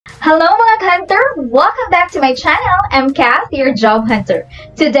Hello mga hunter! Welcome back to my channel. I'm Cath, your job hunter.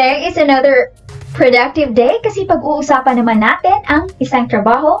 Today is another productive day kasi pag-uusapan naman natin ang isang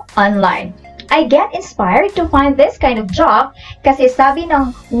trabaho online. I get inspired to find this kind of job kasi sabi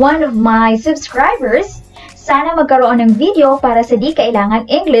ng one of my subscribers, sana magkaroon ng video para sa di kailangan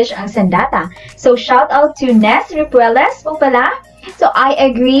English ang sandata. So shout out to Nes Ripueles po pala. So I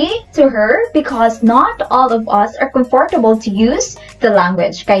agree to her because not all of us are comfortable to use the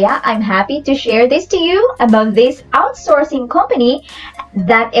language. Kaya I'm happy to share this to you about this outsourcing company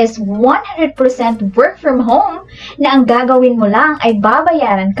that is 100% work from home na ang gagawin mo lang ay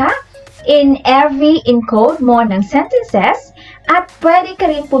babayaran ka in every encode mo ng sentences at pwede ka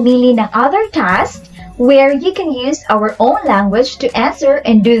rin pumili ng other tasks where you can use our own language to answer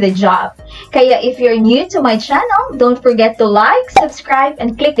and do the job. Kaya if you're new to my channel, don't forget to like, subscribe,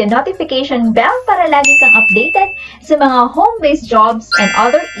 and click the notification bell para lagi kang updated sa mga home-based jobs and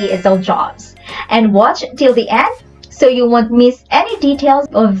other ESL jobs. And watch till the end so you won't miss any details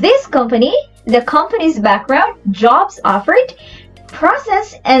of this company, the company's background, jobs offered,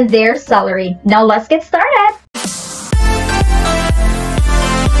 process, and their salary. Now let's get started!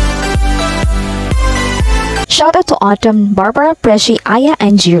 Shoutout to Autumn, Barbara, Preshi, Aya,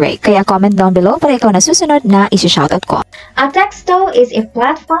 and Jiray. Kaya comment down below para ikaw na susunod na isi-shoutout ko. Atexto is a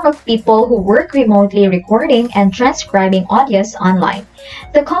platform of people who work remotely recording and transcribing audios online.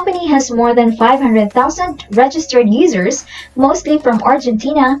 The company has more than 500,000 registered users, mostly from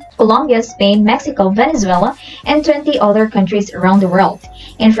Argentina, Colombia, Spain, Mexico, Venezuela, and 20 other countries around the world,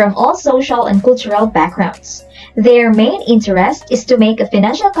 and from all social and cultural backgrounds. Their main interest is to make a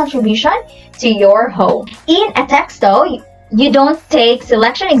financial contribution to your home. In Atexto, you don't take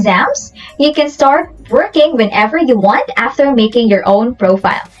selection exams. You can start working whenever you want after making your own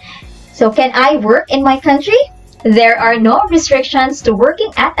profile. So can I work in my country? There are no restrictions to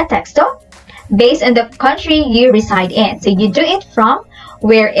working at Atexto based on the country you reside in. So you do it from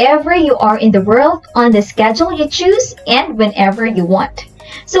wherever you are in the world on the schedule you choose and whenever you want.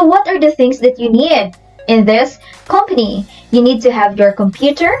 So what are the things that you need in this company? You need to have your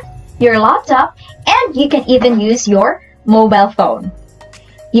computer, your laptop, and you can even use your mobile phone.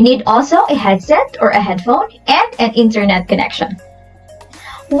 You need also a headset or a headphone and an internet connection.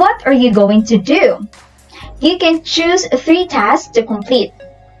 What are you going to do? You can choose 3 tasks to complete,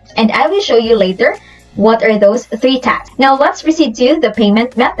 and I will show you later what are those 3 tasks. Now let's proceed to the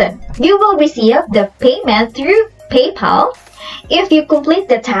payment method. You will receive the payment through PayPal. If you complete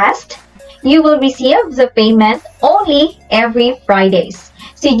the task, you will receive the payment only every Fridays.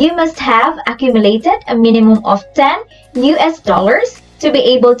 So you must have accumulated a minimum of $10 to be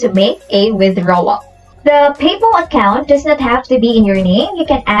able to make a withdrawal. The PayPal account does not have to be in your name. You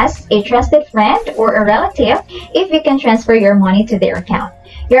can ask a trusted friend or a relative if you can transfer your money to their account.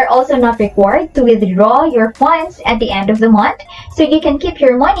 You're also not required to withdraw your funds at the end of the month, so you can keep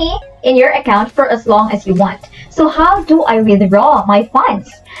your money in your account for as long as you want. So how do I withdraw my funds?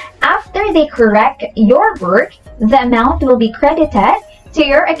 After they correct your work, the amount will be credited to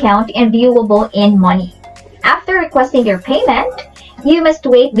your account and viewable in money. After requesting your payment, you must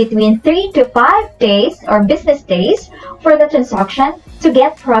wait between 3 to 5 days or business days for the transaction to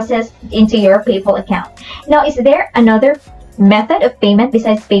get processed into your PayPal account. Now, is there another method of payment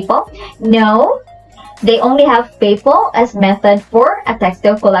besides PayPal? No. They only have PayPal as method for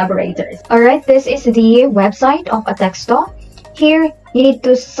Atexto collaborators. Alright, this is the website of Atexto. Here, you need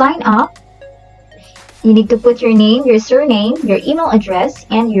to sign up. You need to put your name, your surname, your email address,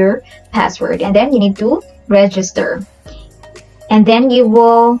 and your password. And then you need to register. And then you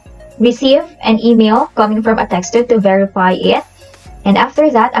will receive an email coming from Atexto to verify it. And after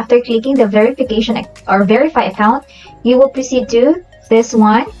that, after clicking the verification or verify account, you will proceed to this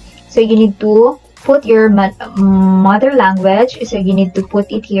one. So you need to put your mother language. So you need to put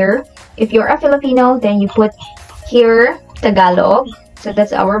it here. If you're a Filipino, then you put here Tagalog. So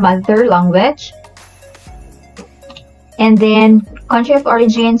that's our mother language. And then country of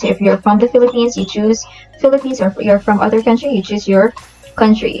origin. So if you're from the Philippines, you choose Philippines, or if you're from other country, you choose your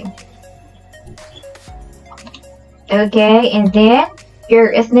country. Okay, and then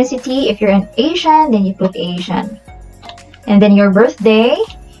your ethnicity. If you're an Asian, then you put Asian. And then your birthday,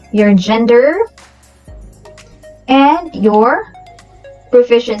 your gender, and your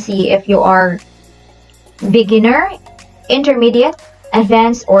proficiency if you are beginner, intermediate,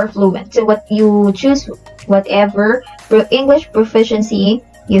 advanced, or fluent. So what you choose, whatever English proficiency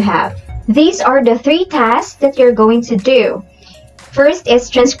you have. These are the 3 tasks that you're going to do. First is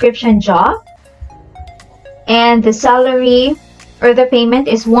transcription job, and the salary or the payment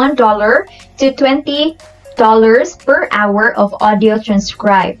is $1 to $20 per hour of audio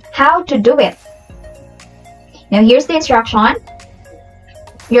transcribed. How to do it? Now here's the instruction.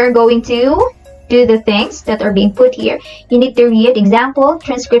 You're going to do the things that are being put here. You need to read. Example,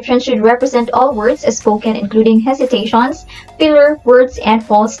 transcription should represent all words as spoken, including hesitations, filler words, and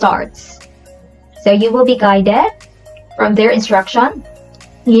false starts. So you will be guided from their instruction.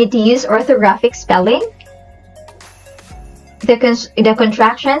 You need to use orthographic spelling. The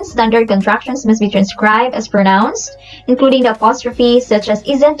contractions, standard contractions, must be transcribed as pronounced, including the apostrophe such as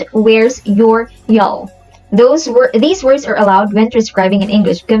isn't, where's, your, y'all. These words are allowed when transcribing in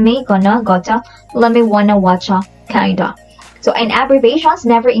English. Gonna, gotta, lemme, wanna, watcha, kinda. So in abbreviations,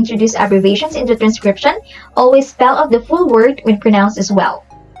 never introduce abbreviations into transcription. Always spell out the full word when pronounced as well.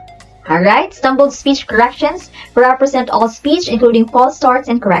 Alright, stumbled speech corrections represent all speech, including false starts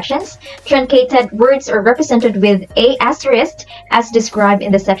and corrections. Truncated words are represented with a asterisk as described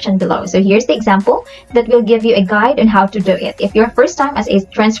in the section below. So here's the example that will give you a guide on how to do it if you're first time as a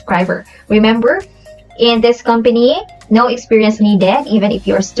transcriber. Remember, in this company, no experience needed. Even if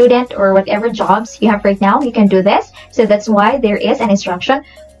you're a student or whatever jobs you have right now, you can do this. So that's why there is an instruction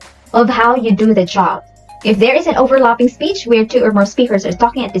of how you do the job. If there is an overlapping speech where two or more speakers are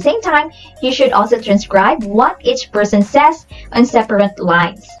talking at the same time, you should also transcribe what each person says on separate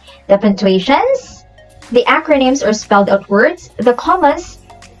lines. The punctuations, the acronyms or spelled out words, the commas,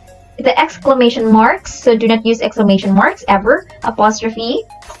 the exclamation marks, so do not use exclamation marks ever, apostrophe,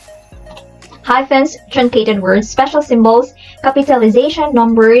 hyphens, truncated words, special symbols, capitalization,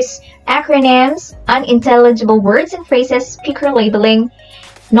 numbers, acronyms, unintelligible words and phrases, speaker labeling,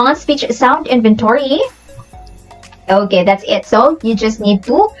 non-speech sound inventory. Okay, that's it. So you just need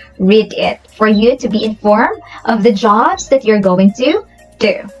to read it for you to be informed of the jobs that you're going to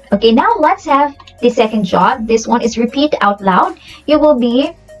do. Okay, now let's have the second job. This one is repeat out loud. You will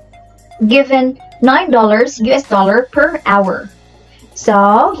be given $9 US per hour.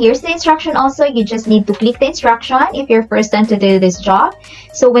 So here's the instruction also. You just need to click the instruction if you're first time to do this job.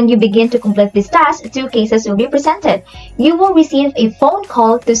 So when you begin to complete this task, two cases will be presented. You will receive a phone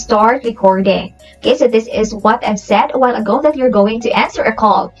call to start recording. Okay, so this is what I've said a while ago, that you're going to answer a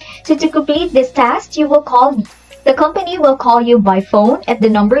call. So to complete this task, the company will call you by phone at the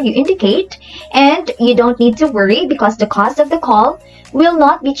number you indicate, and you don't need to worry because the cost of the call will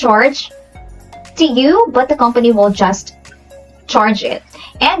not be charged to you, but the company will just charge it,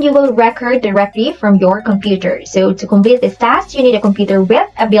 and you will record directly from your computer. So to complete this task, you need a computer with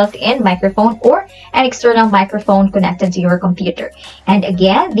a built-in microphone or an external microphone connected to your computer. And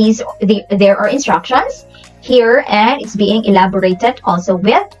again, there are instructions here, and it's being elaborated also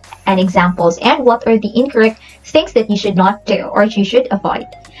with and examples and what are the incorrect things that you should not do or you should avoid.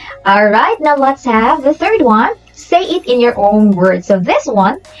 Alright, now let's have the third one. Say it in your own words. So this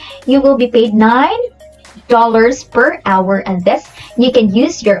one, you will be paid $9 per hour, and this you can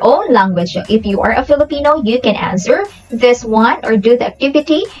use your own language. So if you are a Filipino, you can answer this one or do the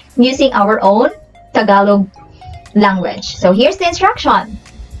activity using our own Tagalog language. So here's the instruction.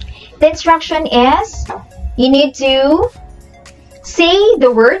 The instruction is you need to say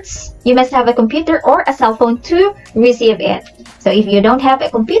the words. You must have a computer or a cell phone to receive it. So if you don't have a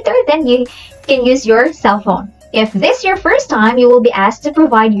computer, then you can use your cell phone. If this is your first time, you will be asked to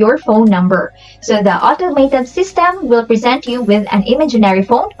provide your phone number. So the automated system will present you with an imaginary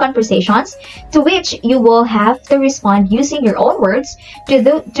phone conversations to which you will have to respond using your own words.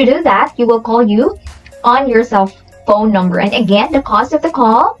 To do that, you will call you on your cell phone number. And again, the cost of the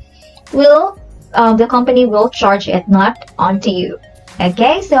call will, the company will charge it, not onto you.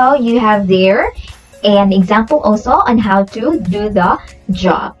 Okay, so you have there an example also on how to do the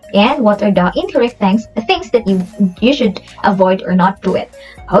job and what are the incorrect things that you should avoid or not do it.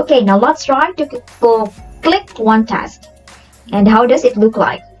 Okay, now let's try to click one task. And how does it look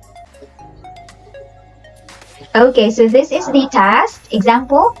like? Okay, so this is the task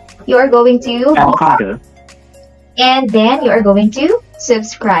example. You are going to avocado, and then you are going to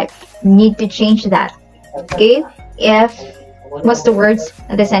subscribe. You need to change that. Okay, what's the words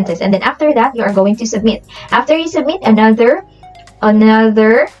of the sentence, and then after that you are going to submit. After you submit, another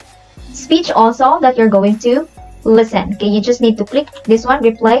speech also that you're going to listen. Okay, you just need to click this one,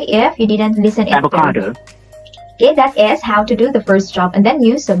 replay if you didn't listen. avocado, Okay, that is how to do the first job, and then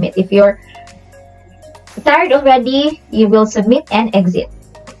you submit. If you're tired already, you will submit and exit.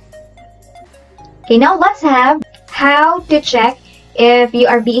 Okay, now let's have how to check if you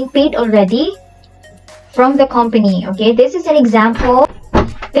are being paid already from the company. Okay, this is an example.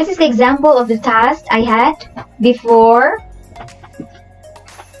 This is the example of the task I had before,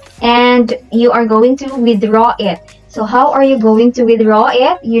 and you are going to withdraw it. So how are you going to withdraw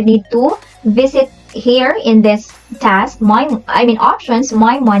it? You need to visit here in this task, options,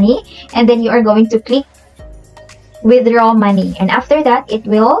 my money, and then you are going to click withdraw money, and after that it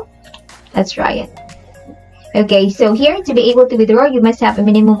will, let's try it. Okay, so here, to be able to withdraw, you must have a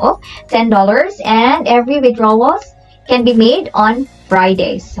minimum of $10, and every withdrawals can be made on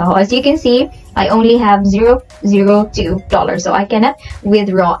Fridays. So as you can see, I only have $0.02, so I cannot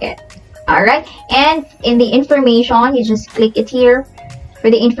withdraw it. All right, and in the information, you just click it here. For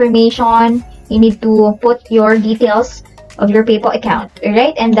the information, you need to put your details of your PayPal account. All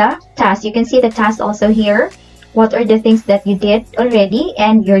right, and the task, you can see the task also here. What are the things that you did already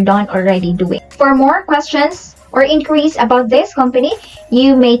and you're done already doing. For more questions or inquiries about this company,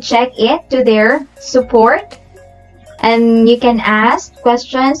 you may check it to their support, and you can ask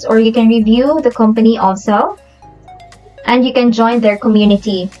questions or you can review the company also, and you can join their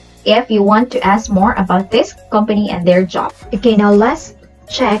community if you want to ask more about this company and their job. Okay, now let's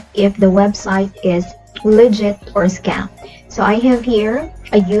check if the website is legit or scam. So I have here,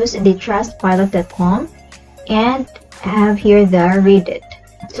 I use the trustpilot.com and have here the read it.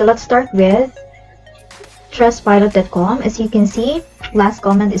 So let's start with trustpilot.com. As you can see, last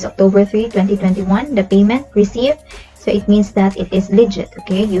comment is October 3, 2021. The payment received, so it means that it is legit.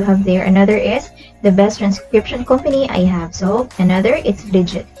 Okay, you have there. Another is the best transcription company I have. So another, it's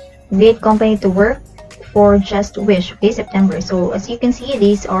legit. Great company to work for, just wish. Okay, September. So as you can see,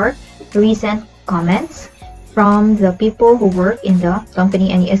 these are recent comments from the people who work in the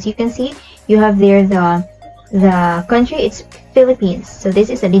company, and as you can see, you have there the country, it's Philippines. So this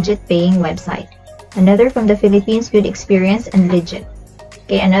is a legit paying website. Another from the Philippines, good experience and legit.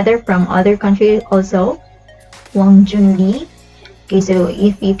 Okay, another from other country also, Wang Junli. Okay, so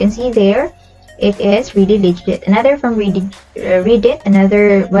if you can see there, it is really legit. Another from Read It,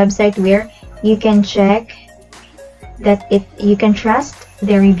 another website where you can check that you can trust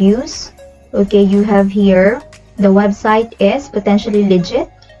the reviews. Okay, you have here the website is potentially legit.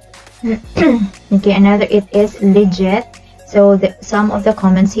 Okay, another, it is legit. So some of the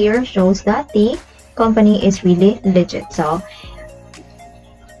comments here shows that the company is really legit. So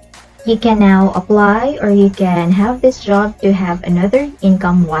you can now apply, or you can have this job to have another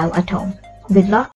income while at home. Good luck.